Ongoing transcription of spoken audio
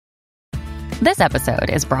This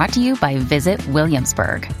episode is brought to you by Visit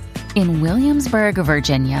Williamsburg. In Williamsburg,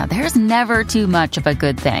 Virginia, there's never too much of a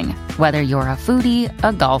good thing. Whether you're a foodie,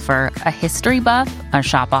 a golfer, a history buff, a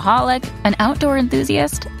shopaholic, an outdoor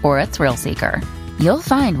enthusiast, or a thrill seeker, you'll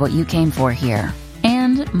find what you came for here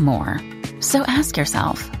and more. So ask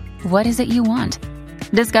yourself, what is it you want?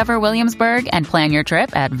 Discover Williamsburg and plan your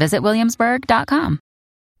trip at visitwilliamsburg.com.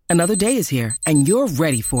 Another day is here, and you're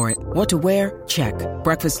ready for it. What to wear? Check.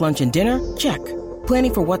 Breakfast, lunch, and dinner? Check.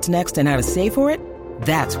 Planning for what's next and how to save for it?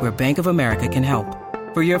 That's where Bank of America can help.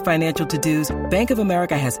 For your financial to-dos, Bank of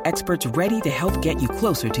America has experts ready to help get you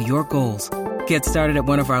closer to your goals. Get started at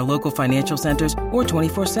one of our local financial centers or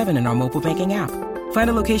 24/7 in our mobile banking app. Find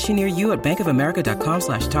a location near you at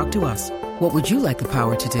bankofamerica.com/talktous. What would you like the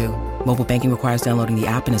power to do? Mobile banking requires downloading the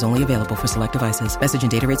app and is only available for select devices. Message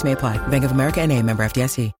and data rates may apply. Bank of America N.A., member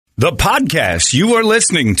FDIC. The podcast you are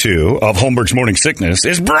listening to of Holmberg's Morning Sickness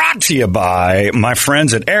is brought to you by my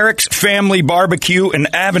friends at Eric's Family Barbecue in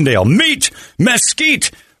Avondale. Meet,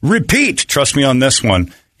 mesquite, repeat. Trust me on this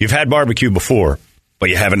one. You've had barbecue before, but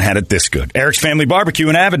you haven't had it this good. Eric's Family Barbecue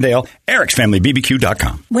in Avondale,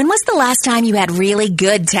 ericsfamilybbq.com. When was the last time you had really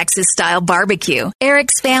good Texas-style barbecue?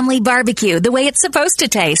 Eric's Family Barbecue, the way it's supposed to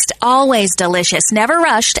taste. Always delicious, never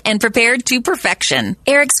rushed, and prepared to perfection.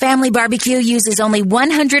 Eric's Family Barbecue uses only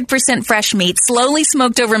 100% fresh meat, slowly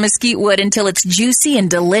smoked over mesquite wood until it's juicy and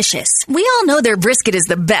delicious. We all know their brisket is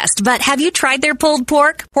the best, but have you tried their pulled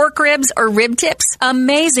pork, pork ribs, or rib tips?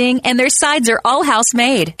 Amazing, and their sides are all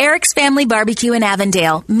house-made. Eric's Family Barbecue in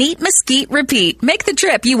Avondale. Meet, mesquite, repeat. Make the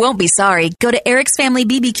trip. You won't be sorry. Go to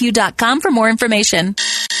ericsfamilybbq.com for more information.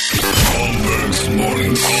 Holmberg's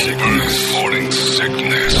Morning Sickness. Morning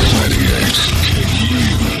Sickness.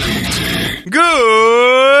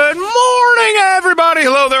 Good morning, everybody.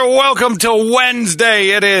 Hello there. Welcome to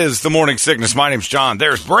Wednesday. It is the Morning Sickness. My name's John.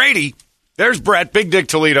 There's Brady. There's Brett. Big Dick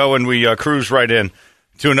Toledo. And we cruise right in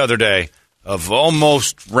to another day of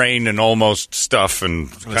almost rain and almost stuff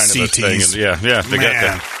and kind of a thing. And yeah, they got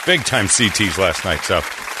the big-time CTs last night, so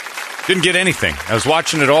didn't get anything. I was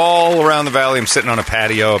watching it all around the valley. I'm sitting on a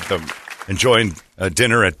patio, enjoying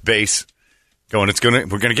dinner at base, going,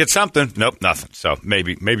 we're gonna get something. Nope, nothing. So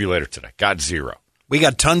maybe later today. Got zero. We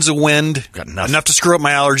got tons of wind, got nothing. Enough to screw up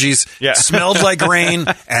my allergies. Yeah. Smelled like rain,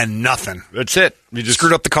 and nothing. That's it. You just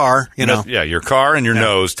screwed up the car, you know. Yeah, your car and your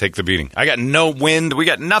nose take the beating. I got no wind. We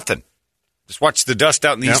got nothing. Just watch the dust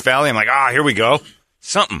out in the East Valley. I'm like, here we go.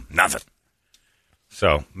 Something. Nothing.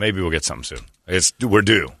 So maybe we'll get something soon. We're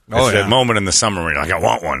due. It's that moment in the summer where you're like, I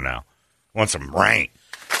want one now. I want some rain.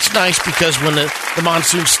 It's nice because when the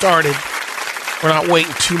monsoon started, we're not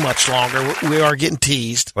waiting too much longer. We are getting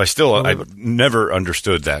teased. Well, I never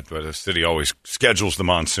understood that, but the city always schedules the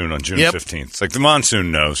monsoon on June 15th. It's like the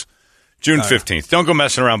monsoon knows. June 15th. Don't go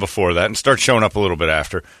messing around before that and start showing up a little bit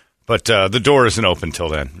after. But the door isn't open till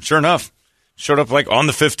then. Sure enough. Showed up like on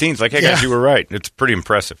the 15th. Like, hey, guys, you were right. It's pretty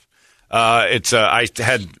impressive. I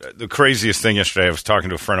had the craziest thing yesterday. I was talking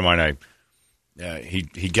to a friend of mine.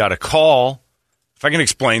 He got a call. If I can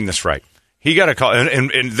explain this right. He got a call.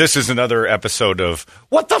 And this is another episode of,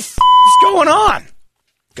 what the is going on?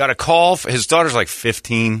 Got a call. His daughter's like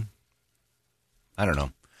 15. I don't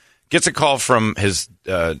know. Gets a call from his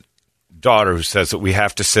daughter who says that we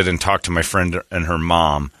have to sit and talk to my friend and her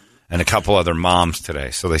mom and a couple other moms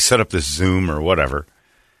today. So they set up this Zoom or whatever.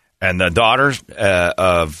 And the daughter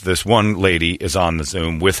of this one lady is on the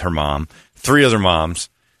Zoom with her mom. 3 other moms,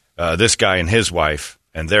 this guy and his wife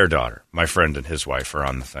and their daughter, my friend and his wife, are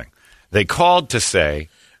on the thing. They called to say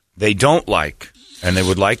they don't like, and they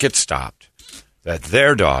would like it stopped, that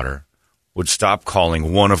their daughter would stop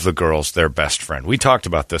calling one of the girls their best friend. We talked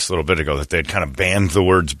about this a little bit ago, that they'd kind of banned the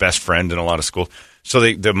words best friend in a lot of schools. So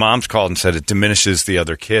the moms called and said it diminishes the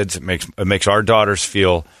other kids. It makes our daughters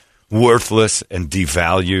feel worthless and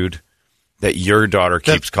devalued. That your daughter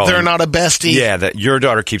keeps calling. They're not a bestie. Yeah, that your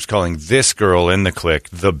daughter keeps calling this girl in the clique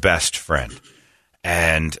the best friend.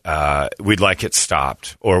 And we'd like it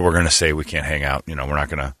stopped, or we're going to say we can't hang out. You know, we're not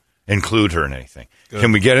going to include her in anything. Good.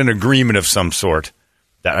 Can we get an agreement of some sort?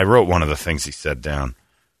 That I wrote one of the things he said down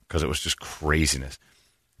because it was just craziness.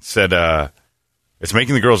 It said it's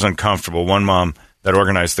making the girls uncomfortable. One mom that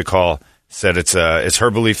organized the call said it's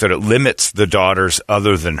her belief that it limits the daughters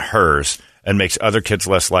other than hers and makes other kids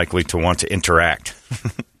less likely to want to interact.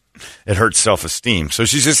 It hurts self-esteem. So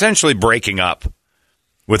she's essentially breaking up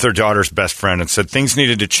with her daughter's best friend and said things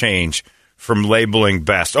needed to change from labeling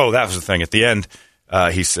best. Oh, that was the thing. At the end,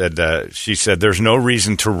 she said, there's no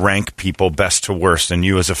reason to rank people best to worst, and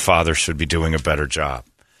you as a father should be doing a better job.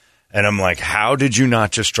 And I'm like, how did you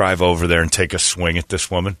not just drive over there and take a swing at this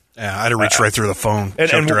woman? Yeah, I had to reach right through the phone. And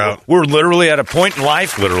Choked her out. we're literally at a point in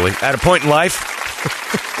life,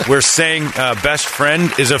 where saying best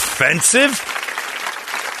friend is offensive.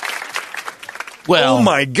 Well, Oh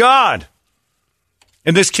my God!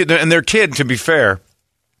 And this kid, and their kid, to be fair,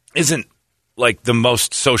 isn't like the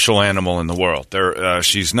most social animal in the world.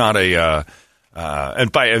 She's not a,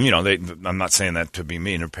 and by I'm not saying that to be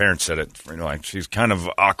mean. Her parents said it. Like she's kind of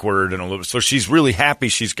awkward and a little. So she's really happy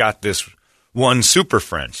she's got this one super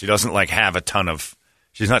friend. She doesn't like have a ton of.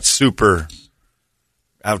 She's not super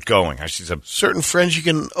outgoing. She's a certain friends you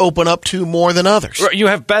can open up to more than others. You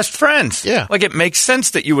have best friends. Yeah. Like it makes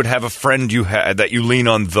sense that you would have a friend that you lean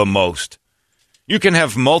on the most. You can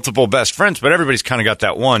have multiple best friends, but everybody's kind of got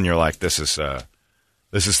that one. You're like, this is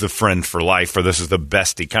the friend for life, or this is the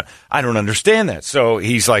bestie. I don't understand that. So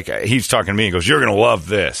he's talking to me. He goes, "You're going to love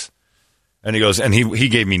this," and he goes, and he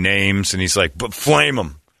gave me names, and he's like, "But flame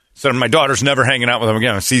them." So my daughter's never hanging out with them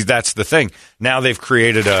again. See, that's the thing. Now they've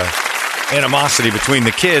created a animosity between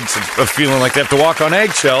the kids of feeling like they have to walk on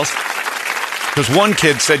eggshells because one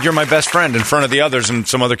kid said, "You're my best friend," in front of the others, and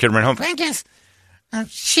some other kid ran home. I guess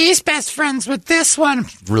she's best friends with this one.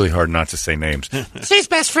 Really hard not to say names. She's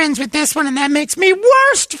best friends with this one, and that makes me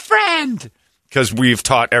worst friend. Because we've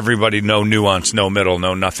taught everybody no nuance, no middle,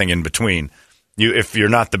 no nothing in between. If you're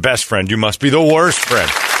not the best friend, you must be the worst friend.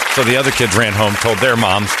 So the other kids ran home, told their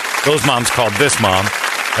moms. Those moms called this mom,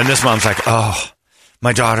 and this mom's like, "Oh,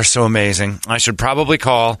 my daughter's so amazing. I should probably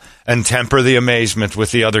call and temper the amazement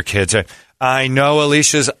with the other kids. I know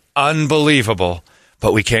Alicia's unbelievable,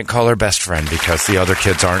 but we can't call her best friend because the other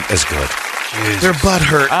kids aren't as good." Jesus. Their butt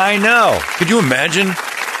hurt. I know. Could you imagine?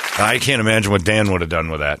 I can't imagine what Dan would have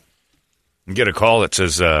done with that. You get a call that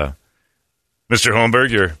says, "Mr.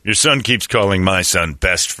 Holmberg, your son keeps calling my son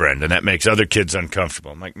best friend, and that makes other kids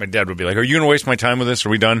uncomfortable." My dad would be like, "Are you going to waste my time with this? Are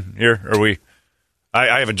we done here? Are we?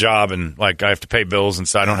 I have a job, and I have to pay bills, and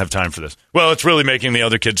so I don't have time for this." "Well, it's really making the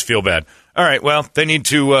other kids feel bad." "All right, well, they need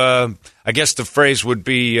to, I guess the phrase would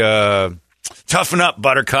be, toughen up,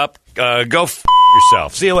 buttercup. Go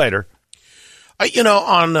yourself. See you later."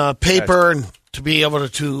 On paper, and to be able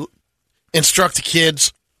to instruct the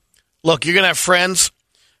kids, look, you're going to have friends.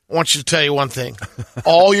 I want you to tell you one thing.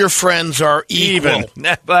 All your friends are equal.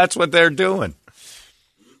 That's what they're doing.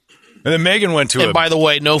 And then Megan went to And by the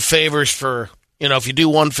way, no favors for, if you do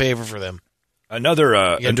one favor for them.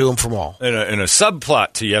 Another, you can do them from all. In a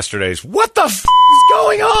subplot to yesterday's, what the is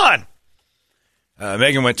going on?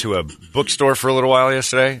 Megan went to a bookstore for a little while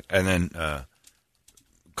yesterday, and then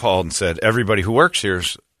called and said, "Everybody who works here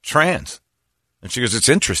is trans." And she goes, "It's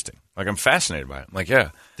interesting. I'm fascinated by it." I'm like, "Yeah."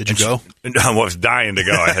 Did you go? I was dying to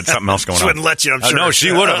go. I had something else going on. She wouldn't let you, I'm sure. No,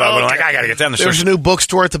 she would have. I would have I got to get down the street. There's a new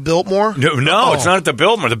bookstore at the Biltmore? No, it's not at the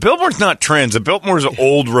Biltmore. The Biltmore's not trans. The Biltmore's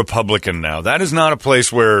old Republican now. That is not a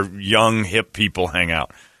place where young, hip people hang out.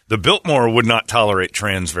 The Biltmore would not tolerate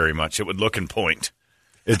trans very much. It would look and point.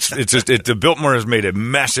 The Biltmore has made a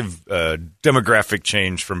massive demographic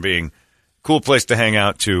change from being cool place to hang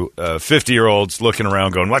out to 50-year-olds looking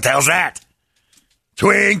around going, "What the hell's that?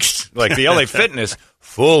 Twinks!" Like the LA Fitness,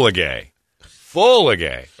 full of gay,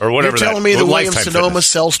 or whatever. You're telling me the Williams-Sonoma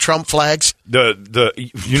sells Trump flags?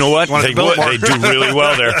 You know what? They do really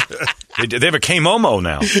well there. They have a K-Momo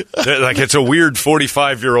now. It's a weird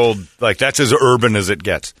 45-year-old. That's as urban as it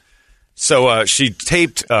gets. So she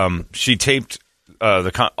taped.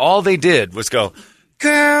 All they did was go,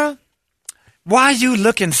 "Girl, why are you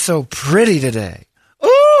looking so pretty today?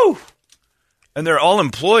 Ooh!" And they're all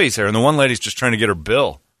employees there, and the one lady's just trying to get her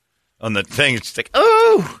bill on the thing. It's like,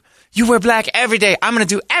 "Ooh, you wear black every day. I'm going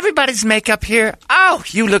to do everybody's makeup here. Oh,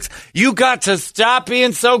 you got to stop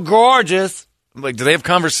being so gorgeous." I'm like, do they have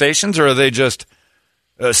conversations, or are they just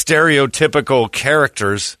stereotypical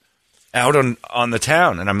characters out on the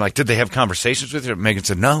town? And I'm like, did they have conversations with her? Megan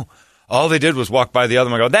said, no. All they did was walk by the other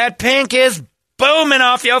one and go, "That pink is booming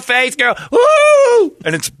off your face, girl. Woo!"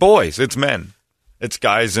 And it's boys. It's men. It's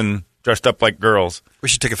guys and dressed up like girls. We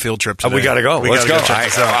should take a field trip today. We got to go. Let's go. Trust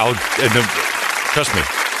me.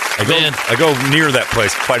 I go near that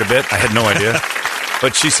place quite a bit. I had no idea.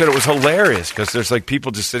 But she said it was hilarious because there's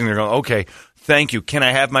people just sitting there going, "Okay, thank you. Can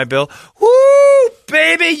I have my bill?" "Woo,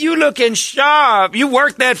 baby, you looking sharp. You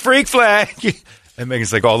worked that freak flag." And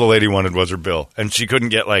Megan's like, all the lady wanted was her bill. And she couldn't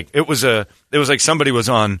get it was like somebody was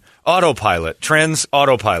on autopilot, trans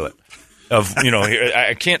autopilot of,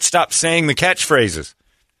 I can't stop saying the catchphrases.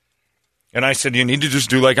 And I said, you need to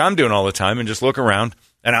just do like I'm doing all the time and just look around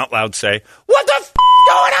and out loud say, "What the is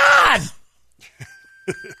going on?"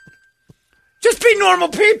 Just be normal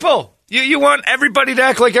people. You want everybody to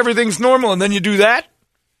act like everything's normal, and then you do that?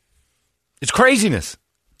 It's craziness.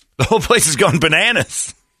 The whole place has gone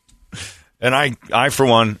bananas. And I, for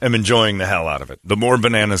one, am enjoying the hell out of it. The more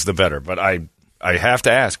bananas, the better. But I have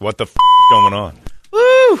to ask, what the is going on?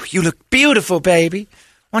 Woo! You look beautiful, baby.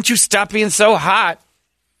 Why don't you stop being so hot?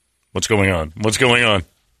 What's going on? What's going on?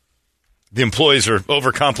 The employees are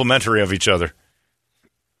over-complimentary of each other.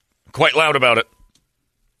 Quite loud about it.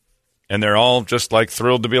 And they're all just, like,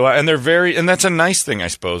 thrilled to be alive. And and that's a nice thing, I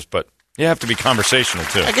suppose, but you have to be conversational,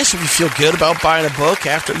 too. I guess if you feel good about buying a book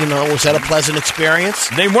after, was that a pleasant experience?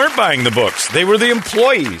 They weren't buying the books. They were the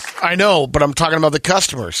employees. I know, but I'm talking about the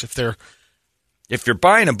customers. If you're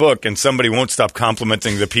buying a book and somebody won't stop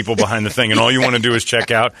complimenting the people behind the thing and all you want to do is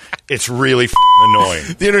check out, it's really annoying.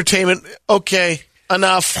 The entertainment, okay,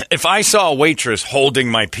 enough. If I saw a waitress holding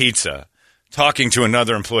my pizza, talking to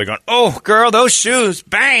another employee going, oh, girl, those shoes,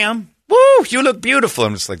 bam, woo, you look beautiful.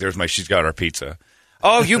 I'm just like, she's got our pizza.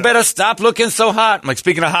 Oh, you better stop looking so hot. I'm like,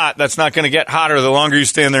 speaking of hot, that's not going to get hotter the longer you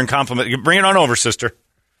stand there and compliment. You bring it on over, sister.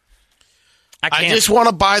 I just want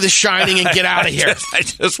to buy The Shining and get out of here. I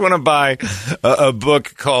just want to buy a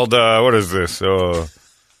book called, what is this?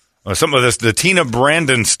 Some of this, the Tina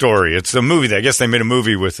Brandon story. It's a movie. I guess they made a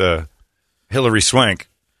movie with Hilary Swank.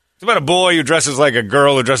 It's about a boy who dresses like a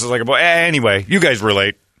girl who dresses like a boy. Anyway, you guys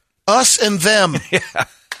relate. Us and them. Yeah.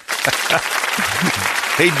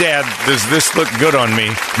 Hey, Dad, does this look good on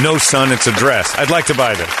me? No, son, it's a dress. I'd like to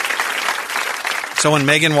buy this. So when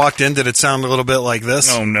Megan walked in, did it sound a little bit like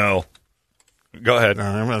this? Oh, no. Go ahead.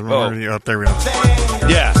 There we go.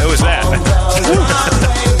 Yeah, it was that.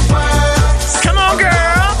 Come on, girl.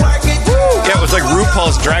 Yeah, it was like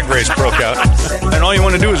RuPaul's Drag Race broke out. And all you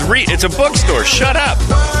want to do is read. It's a bookstore. Shut up.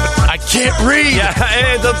 I can't read.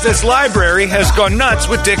 Yeah, this library has gone nuts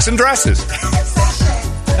with dicks and dresses.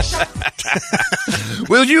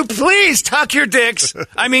 Will you please tuck your dicks?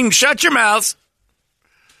 I mean, shut your mouths.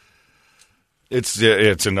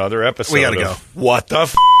 It's another episode. We gotta go. What the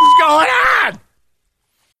is going on?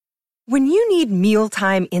 When you need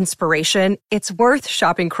mealtime inspiration, it's worth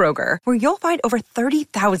shopping Kroger, where you'll find over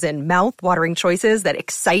 30,000 mouth-watering choices that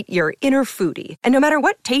excite your inner foodie. And no matter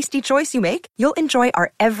what tasty choice you make, you'll enjoy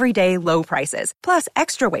our everyday low prices, plus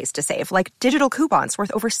extra ways to save, like digital coupons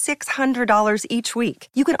worth over $600 each week.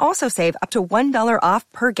 You can also save up to $1 off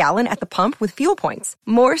per gallon at the pump with fuel points.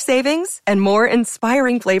 More savings and more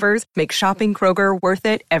inspiring flavors make shopping Kroger worth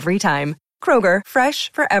it every time. Kroger,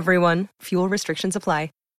 fresh for everyone. Fuel restrictions apply.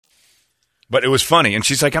 But it was funny, and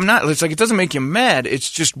she's like, it's like, it doesn't make you mad,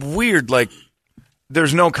 it's just weird, like,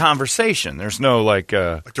 there's no conversation, there's no, like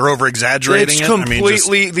they're over-exaggerating it? It's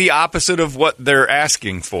completely the opposite of what they're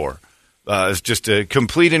asking for. It's just a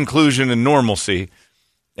complete inclusion and normalcy,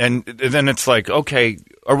 and then it's like, okay,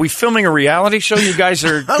 are we filming a reality show? You guys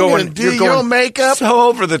are going your makeup so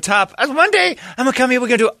over the top. One day, I'm going to come here,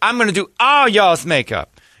 I'm going to do all y'all's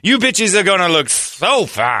makeup. You bitches are going to look so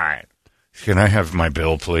fine. Can I have my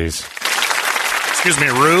bill, please? Excuse me,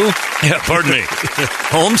 Rue? Yeah, pardon me.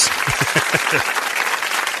 Holmes?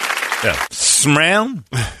 Yeah. Smram?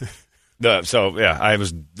 I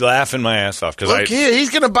was laughing my ass off. Look here,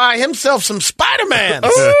 he's going to buy himself some Spider-Man.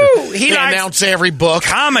 Ooh! He announce every book.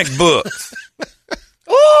 Comic books.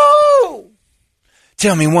 Ooh!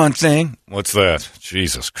 Tell me one thing. What's that?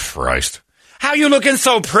 Jesus Christ. How you looking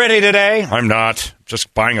so pretty today? I'm not.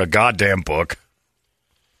 Just buying a goddamn book.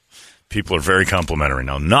 People are very complimentary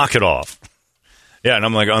now. Knock it off. Yeah, and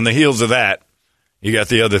I'm like, on the heels of that, you got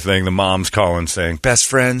the other thing, the mom's calling saying, best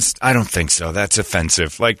friends? I don't think so. That's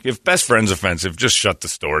offensive. Like, if best friend's offensive, just shut the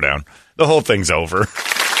store down. The whole thing's over.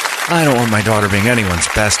 I don't want my daughter being anyone's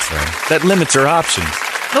best friend. That limits her options.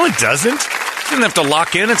 No, it doesn't. She doesn't have to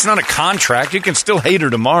lock in. It's not a contract. You can still hate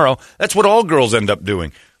her tomorrow. That's what all girls end up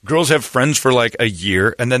doing. Girls have friends for like a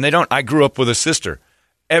year, and then they don't. I grew up with a sister.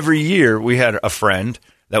 Every year we had a friend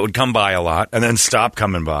that would come by a lot and then stop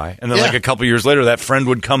coming by. And then like a couple years later, that friend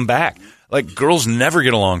would come back. Like, girls never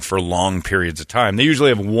get along for long periods of time. They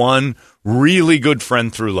usually have one really good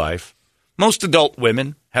friend through life. Most adult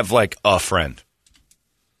women have like a friend.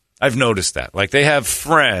 I've noticed that. Like, they have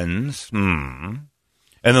friends, and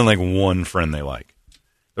then like one friend they like.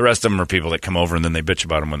 The rest of them are people that come over and then they bitch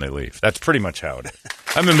about them when they leave. That's pretty much how it is.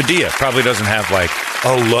 I mean, Medea probably doesn't have like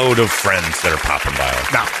a load of friends that are popping by.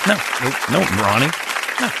 No, Ronnie.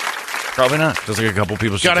 No, probably not. There's like a couple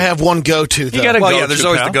people. Got to have one go-to, though. You got to go-to, there's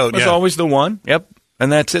always the go-to. There's always the one. Yep.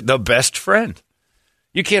 And that's it. The best friend.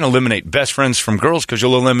 You can't eliminate best friends from girls because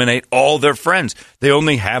you'll eliminate all their friends. They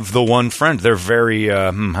only have the one friend. They're very,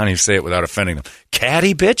 how do you say it without offending them?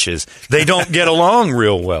 Catty bitches. They don't get along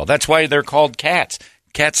real well. That's why they're called cats.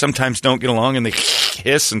 Cats sometimes don't get along and they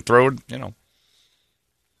hiss and throw,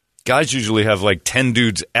 Guys usually have like 10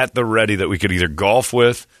 dudes at the ready that we could either golf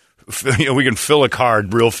with, we can fill a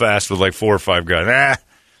card real fast with like 4 or 5 guys.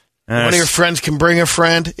 One of your friends can bring a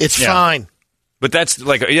friend. It's fine. But that's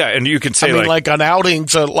like, and you can say like on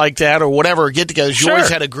outings like that or whatever, get-togethers, you always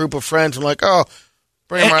had a group of friends and like,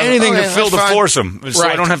 bring them around. Anything to fill the foursome, so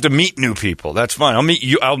I don't have to meet new people. That's fine.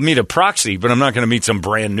 I'll meet a proxy, but I'm not going to meet some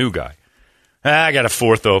brand new guy. I got a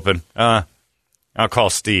 4th open. I'll call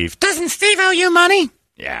Steve. Doesn't Steve owe you money?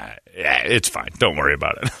 Yeah, it's fine. Don't worry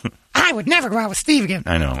about it. I would never go out with Steve again.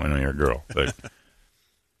 I know you're a girl, but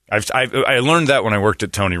I learned that when I worked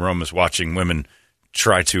at Tony Roma's, watching women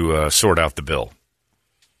try to sort out the bill.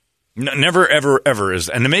 Never, ever is,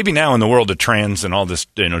 and maybe now in the world of trans and all this,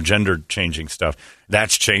 gender changing stuff,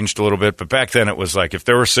 that's changed a little bit. But back then, it was like if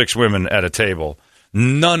there were 6 women at a table,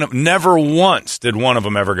 never once did one of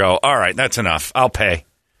them ever go, "All right, that's enough. I'll pay,"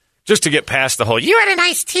 just to get past the whole. You had an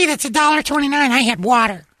iced tea that's $1.29. I had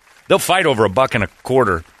water. They'll fight over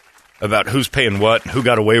 $1.25 about who's paying what, and who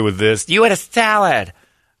got away with this. You had a salad.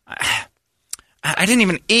 I didn't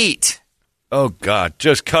even eat. Oh, God,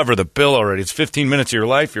 just cover the bill already. It's 15 minutes of your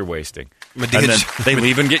life you're wasting. And then they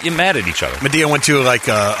leave and get you mad at each other. Medea went to like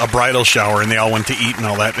a bridal shower, and they all went to eat and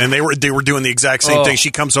all that. And they were doing the exact same thing.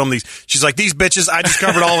 She comes home, she's like, these bitches, I just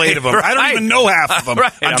covered all 8 of them. Right. I don't even know half of them.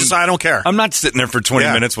 Right. I don't care. I'm not sitting there for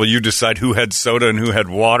 20 minutes while you decide who had soda and who had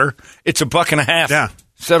water. It's $1.50. Yeah.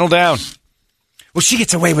 Settle down. Well, she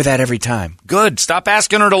gets away with that every time. Good. Stop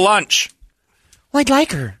asking her to lunch. Well, I'd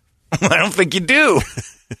like her. I don't think you do.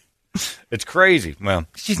 It's crazy. Well,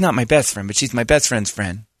 she's not my best friend, but she's my best friend's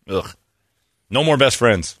friend. Ugh. No more best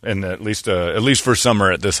friends, and at least for summer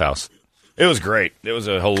at this house. It was great. It was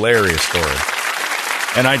a hilarious story.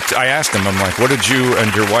 And I asked him, I'm like, what did you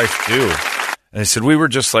and your wife do? And they said, we were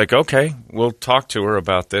just like, okay, we'll talk to her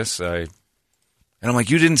about this. And I'm like,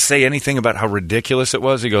 you didn't say anything about how ridiculous it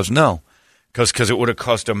was? He goes, no, because it would have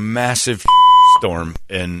caused a massive storm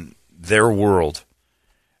in their world.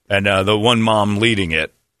 And the one mom leading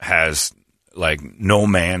it has like no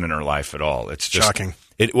man in her life at all. It's just shocking.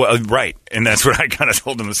 Right, and that's what I kind of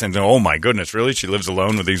told them the same thing. Oh my goodness, really? She lives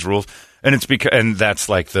alone with these rules, and it's because, and that's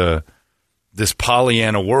like this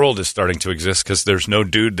Pollyanna world is starting to exist because there's no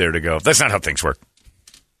dude there to go, that's not how things work.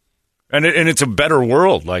 And it's a better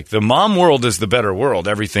world. Like the mom world is the better world.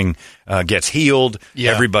 Everything gets healed.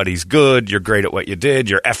 Yeah. Everybody's good. You're great at what you did.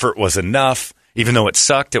 Your effort was enough, even though it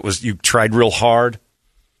sucked. You tried real hard.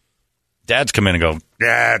 Dads come in and go,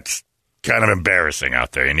 yeah, it's kind of embarrassing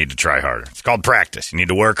out there. You need to try harder. It's called practice. You need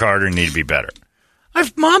to work harder. You need to be better.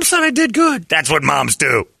 Mom said I did good. That's what moms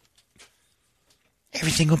do.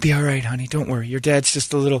 Everything will be all right, honey. Don't worry. Your dad's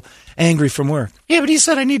just a little angry from work. Yeah, but he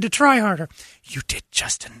said I need to try harder. You did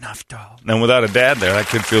just enough, doll. And without a dad there, that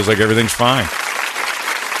kid feels like everything's fine.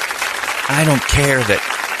 I don't care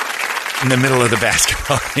that in the middle of the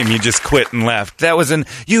basketball game you just quit and left.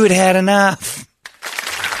 You had had enough.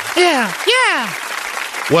 Yeah.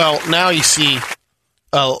 Well, now you see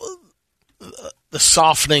the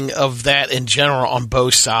softening of that in general on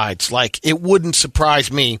both sides. Like, it wouldn't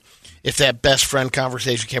surprise me if that best friend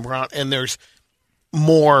conversation came around and there's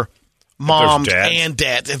more moms and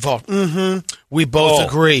dads involved. Mm-hmm. We both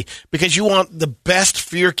agree. Because you want the best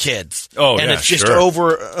for your kids. Oh, and it's just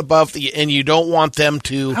over, above, and you don't want them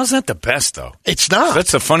to... How's that the best, though? It's not.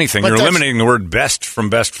 That's the funny thing. You're eliminating the word best from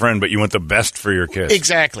best friend, but you want the best for your kids.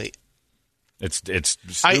 Exactly. It's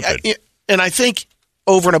stupid. And I think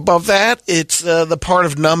over and above that, it's the part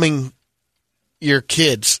of numbing your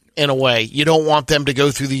kids in a way. You don't want them to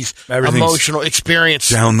go through these emotional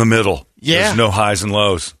experiences. Down the middle. Yeah. There's no highs and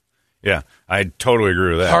lows. Yeah, I totally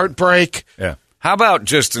agree with that. Heartbreak. Yeah. How about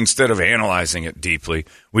just instead of analyzing it deeply,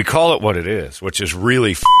 we call it what it is, which is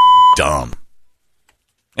really dumb.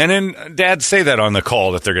 And then dads say that on the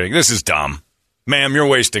call that they're getting. This is dumb. Ma'am, you're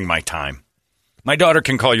wasting my time. My daughter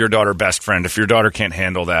can call your daughter best friend. If your daughter can't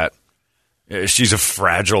handle that, she's a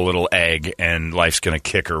fragile little egg, and life's going to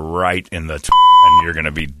kick her right in the and you're going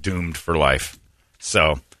to be doomed for life.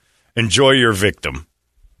 So enjoy your victim,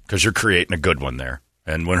 because you're creating a good one there.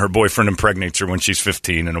 And when her boyfriend impregnates her when she's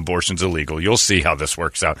 15 and abortion's illegal, you'll see how this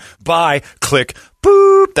works out. Bye, click,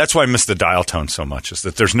 boop. That's why I miss the dial tone so much, is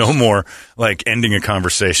that there's no more like ending a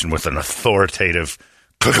conversation with an authoritative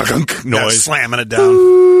noise. Slamming it down.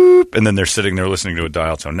 Boop, and then they're sitting there listening to a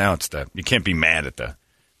dial tone. Now it's that. You can't be mad at the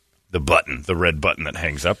button, the red button that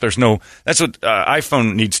hangs up. That's what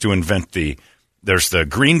iPhone needs to invent. There's the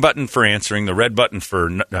green button for answering, the red button for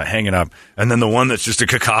hanging up, and then the one that's just a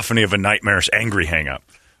cacophony of a nightmarish angry hang up,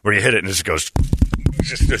 where you hit it and it just goes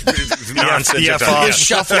just nonsense. It's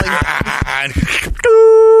shuffling.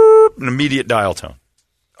 An immediate dial tone.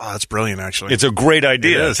 Oh, that's brilliant, actually. It's a great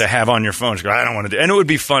idea to have on your phone. Go, I don't want to do it. And it would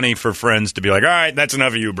be funny for friends to be like, all right, that's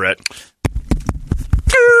enough of you, Brett.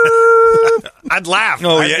 I'd laugh.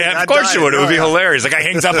 Oh, yeah, of course you would. It would be hilarious. The guy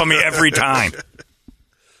hangs up on me every time.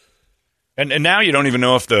 And now you don't even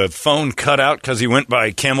know if the phone cut out because he went by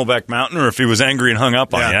Camelback Mountain or if he was angry and hung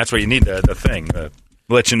up on you. That's why you need the thing to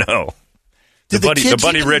let you know. The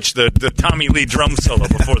Buddy Rich, the Tommy Lee drum solo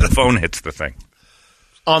before the phone hits the thing.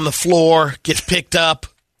 On the floor, gets picked up.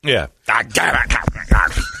 Yeah.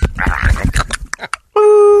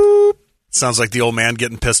 Sounds like the old man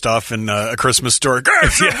getting pissed off in A Christmas Story.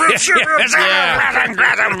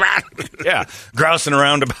 Yeah, grousing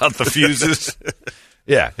around about the fuses.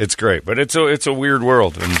 Yeah, it's great, but it's a weird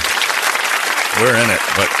world, and we're in it.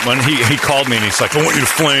 But when he called me and he's like, I want you to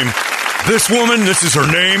flame this woman. This is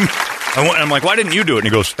her name. I'm like, why didn't you do it? And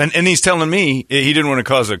he goes, and he's telling me he didn't want to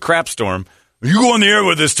cause a crap storm. You go on the air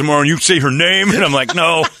with this tomorrow and you say her name, and I'm like,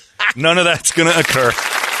 no, none of that's going to occur.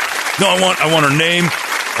 No, I want her name.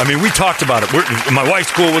 I mean, we talked about it. My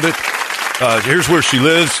wife's cool with it. Here's where she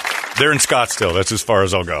lives. They're in Scottsdale. That's as far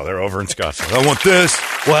as I'll go. They're over in Scottsdale. I want this.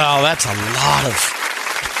 Well, that's a lot of.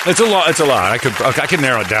 It's a lot. I could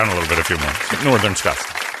narrow it down a little bit if you want. Northern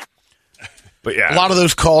Scottsdale. But yeah, a lot of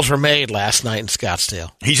those calls were made last night in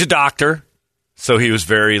Scottsdale. He's a doctor, so he was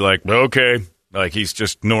very like, okay, like he's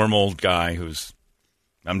just normal guy who's.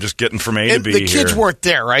 I'm just getting from A to B. The kids weren't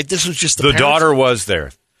there, right? This was just the parents? Daughter was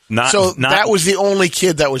there. Not that was the only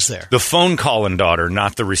kid that was there. The phone calling daughter,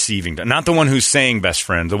 not the receiving, not the one who's saying best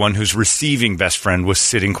friend. The one who's receiving best friend was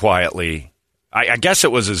sitting quietly. I guess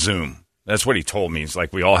it was a Zoom. That's what he told me. He's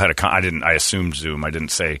like, we all had I assumed Zoom. I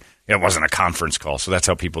didn't say it wasn't a conference call. So that's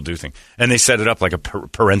how people do things. And they set it up like a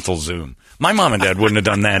parental Zoom. My mom and dad wouldn't have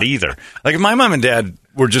done that either. Like if my mom and dad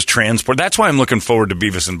were just transported. That's why I'm looking forward to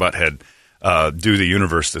Beavis and Butthead do the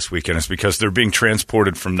universe this weekend. Is because they're being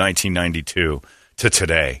transported from 1992 to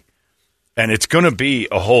today. And it's going to be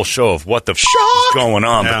a whole show of what the is going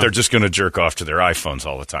on, but they're just going to jerk off to their iPhones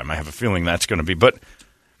all the time. I have a feeling that's going to be. But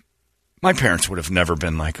my parents would have never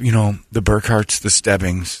been like, the Burkharts, the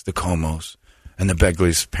Stebbings, the Comos, and the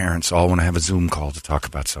Begleys' parents all want to have a Zoom call to talk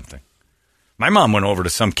about something. My mom went over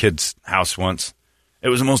to some kid's house once. It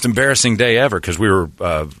was the most embarrassing day ever because we were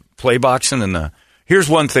play boxing. And here's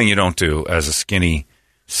one thing you don't do as a skinny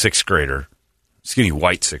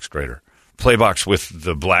white sixth grader. Play box with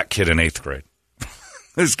the black kid in 8th grade.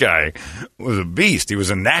 This guy was a beast. He was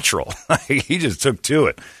a natural. He just took to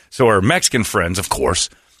it. So our Mexican friends, of course,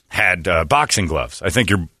 had boxing gloves. I think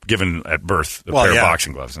you're given at birth a pair of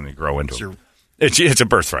boxing gloves, and you grow into them. It's a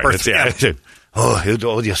birthright. Yes,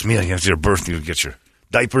 me. It's your birth. You get your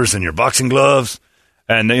diapers and your boxing gloves,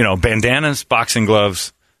 and bandanas, boxing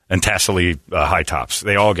gloves, and tassel high tops.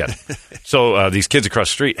 They all get it. So these kids across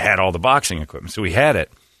the street had all the boxing equipment. So we had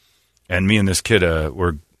it. And me and this kid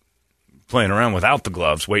were playing around without the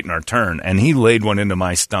gloves, waiting our turn. And he laid one into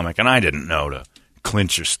my stomach. And I didn't know to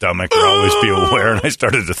clench your stomach or always be aware. And I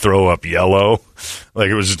started to throw up yellow. Like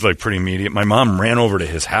it was just like pretty immediate. My mom ran over to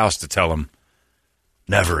his house to tell him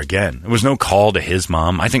never again. There was no call to his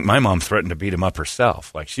mom. I think my mom threatened to beat him up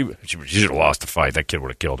herself. Like she should have lost the fight. That kid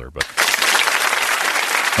would have killed her. But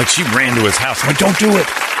like she ran to his house. I'm like, don't do it.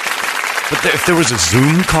 But if there was a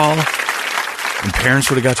Zoom call... And parents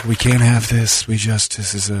would have got to, we can't have this.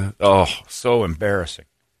 This is so embarrassing.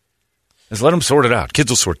 Just let them sort it out. Kids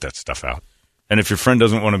will sort that stuff out. And if your friend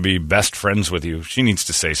doesn't want to be best friends with you, she needs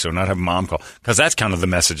to say so, not have mom call. Because that's kind of the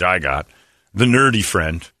message I got. The nerdy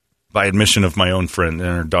friend, by admission of my own friend,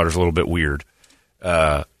 and her daughter's a little bit weird.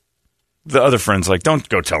 The other friend's like, don't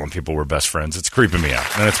go telling people we're best friends. It's creeping me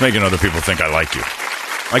out. And it's making other people think I like you.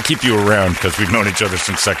 I keep you around because we've known each other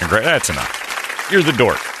since 2nd grade. That's enough. You're the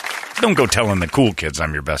dork. Don't go telling the cool kids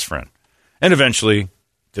I'm your best friend. And eventually,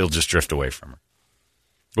 they'll just drift away from her.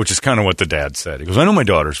 Which is kind of what the dad said. He goes, I know my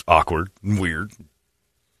daughter's awkward and weird.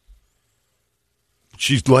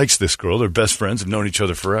 She likes this girl. They're best friends. Have known each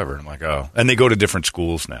other forever. And I'm like, oh. And they go to different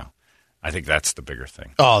schools now. I think that's the bigger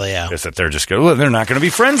thing. Oh, yeah. Is that they're just going, well, they're not going to be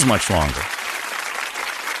friends much longer.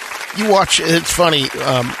 You watch, it's funny,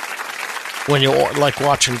 when you're like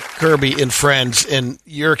watching Kirby and Friends and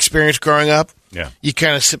your experience growing up. Yeah. You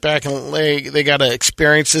kind of sit back and they got to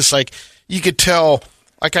experience this. Like, you could tell,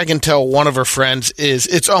 like I can tell one of her friends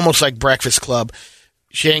it's almost like Breakfast Club.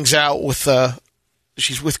 She hangs out with,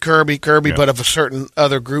 she's with Kirby, yeah. But if a certain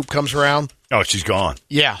other group comes around. Oh, she's gone.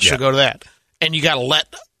 Yeah, she'll go to that. And you got to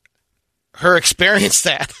let her experience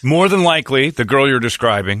that. More than likely, the girl you're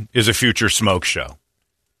describing is a future smoke show.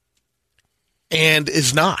 and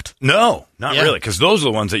is not. No, not really, because those are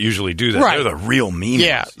the ones that usually do that. Right. They're the real mean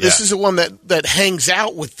ones. This is the one that hangs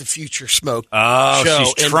out with the future smoke show.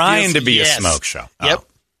 Oh, she's trying to be a smoke show. Yep. Oh.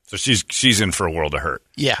 So she's in for a world of hurt.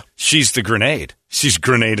 Yeah. She's the grenade. She's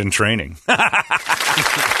grenade in training. You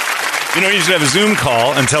should have a Zoom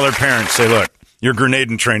call and tell her parents, say, look, your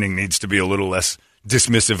grenade in training needs to be a little less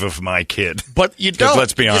dismissive of my kid. But you don't.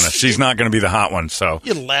 Let's be honest, she's not going to be the hot one. So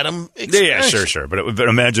you let him experience. Yeah, sure. But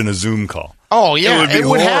imagine a Zoom call. Oh, yeah. It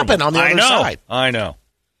would happen on the other side. I know.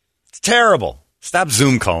 It's terrible. Stop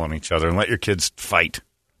Zoom calling each other and let your kids fight.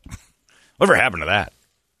 Whatever happened to that?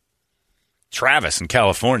 Travis in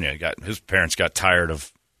California, his parents got tired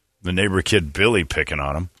of the neighbor kid Billy picking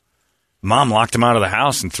on him. Mom locked him out of the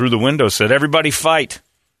house and through the window said, everybody fight.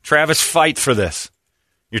 Travis, fight for this.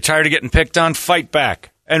 You're tired of getting picked on? Fight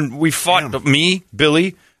back. And we fought. Damn. Me,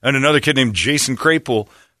 Billy, and another kid named Jason Crapel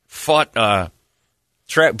fought,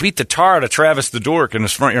 beat the tar out of Travis the dork in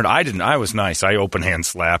his front yard. I was nice. I open hand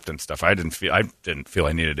slapped and stuff. I didn't feel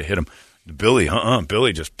I needed to hit him. Billy,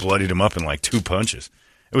 Billy just bloodied him up in like 2 punches.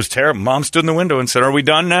 It was terrible. Mom stood in the window and said, are we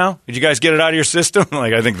done now? Did you guys get it out of your system?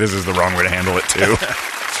 I think this is the wrong way to handle it, too.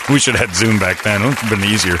 We should have had Zoom back then. It would have been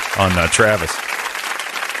easier on Travis.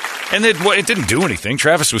 And it didn't do anything.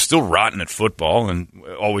 Travis was still rotten at football and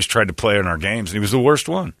always tried to play in our games, and he was the worst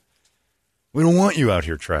one. We don't want you out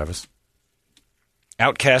here, Travis.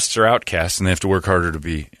 Outcasts are outcasts, and they have to work harder to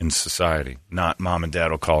be in society. Not mom and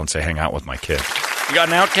dad will call and say, hang out with my kid. You got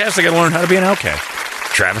an outcast? I got to learn how to be an outcast.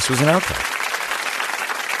 Travis was an outcast.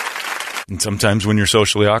 And sometimes when you're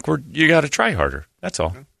socially awkward, you got to try harder. That's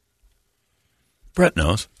all. Brett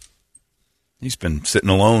knows. He's been sitting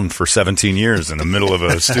alone for 17 years in the middle of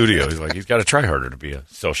a studio. He's got to try harder to be a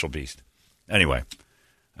social beast. Anyway,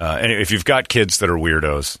 if you've got kids that are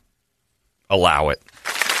weirdos, allow it.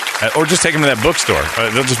 Or just take them to that bookstore.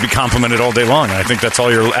 They'll just be complimented all day long. And I think that's all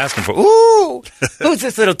you're asking for. Ooh, who's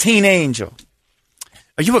this little teen angel?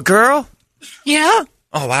 Are you a girl? Yeah.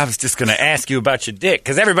 Oh, I was just going to ask you about your dick,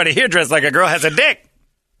 because everybody here dressed like a girl has a dick.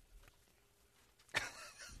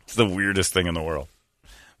 It's the weirdest thing in the world.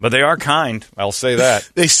 But they are kind, I'll say that.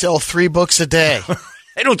 They sell 3 books a day.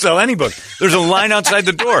 They don't sell any books. There's a line outside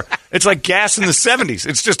the door. It's like gas in the 70s.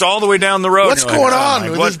 It's just all the way down the road. What's going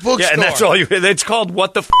on with this bookstore? Yeah, and that's all it's called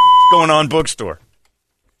What the F*** is Going On Bookstore.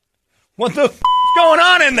 What the F*** is going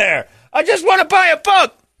on in there? I just want to buy a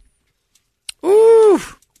book. Ooh.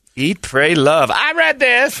 Eat, Pray, Love. I read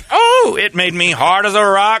this. Oh, it made me hard as a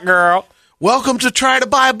rock, girl. Welcome to Try to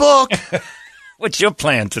Buy a Book. What's your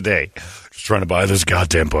plan today? Just trying to buy this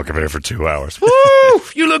goddamn book. I've been here for 2 hours. Woo!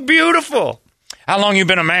 You look beautiful. How long you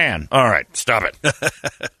been a man? All right, stop it.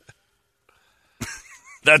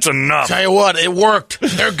 That's enough. Tell you what, it worked.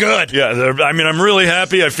 They're good. Yeah, I'm really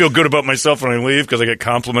happy. I feel good about myself when I leave because I get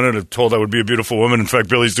complimented and told I would be a beautiful woman. In fact,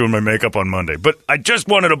 Billy's doing my makeup on Monday. But I just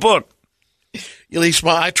wanted a book. At least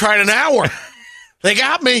I tried an hour. They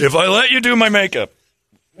got me. If I let you do my makeup,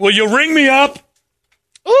 will you ring me up?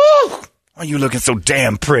 Ooh. Why are you looking so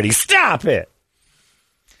damn pretty? Stop it.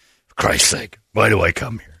 For Christ's sake, why do I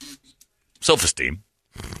come here? Self-esteem.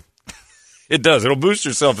 It does. It'll boost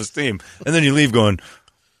your self-esteem. And then you leave going,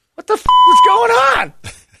 what the f*** is going on?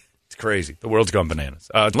 It's crazy. The world's gone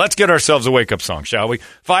bananas. Let's get ourselves a wake-up song, shall we?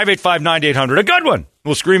 585-9800. A good one.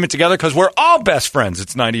 We'll scream it together because we're all best friends.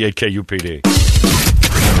 It's 98 KUPD.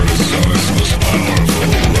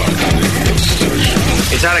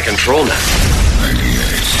 It's out of control now.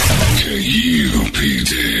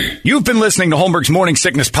 KUPD. You've been listening to Holmberg's Morning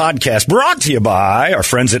Sickness Podcast, brought to you by our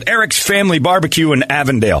friends at Eric's Family Barbecue in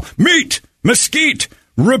Avondale. Meet, mesquite,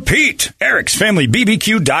 repeat.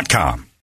 Eric'sFamilyBBQ.com.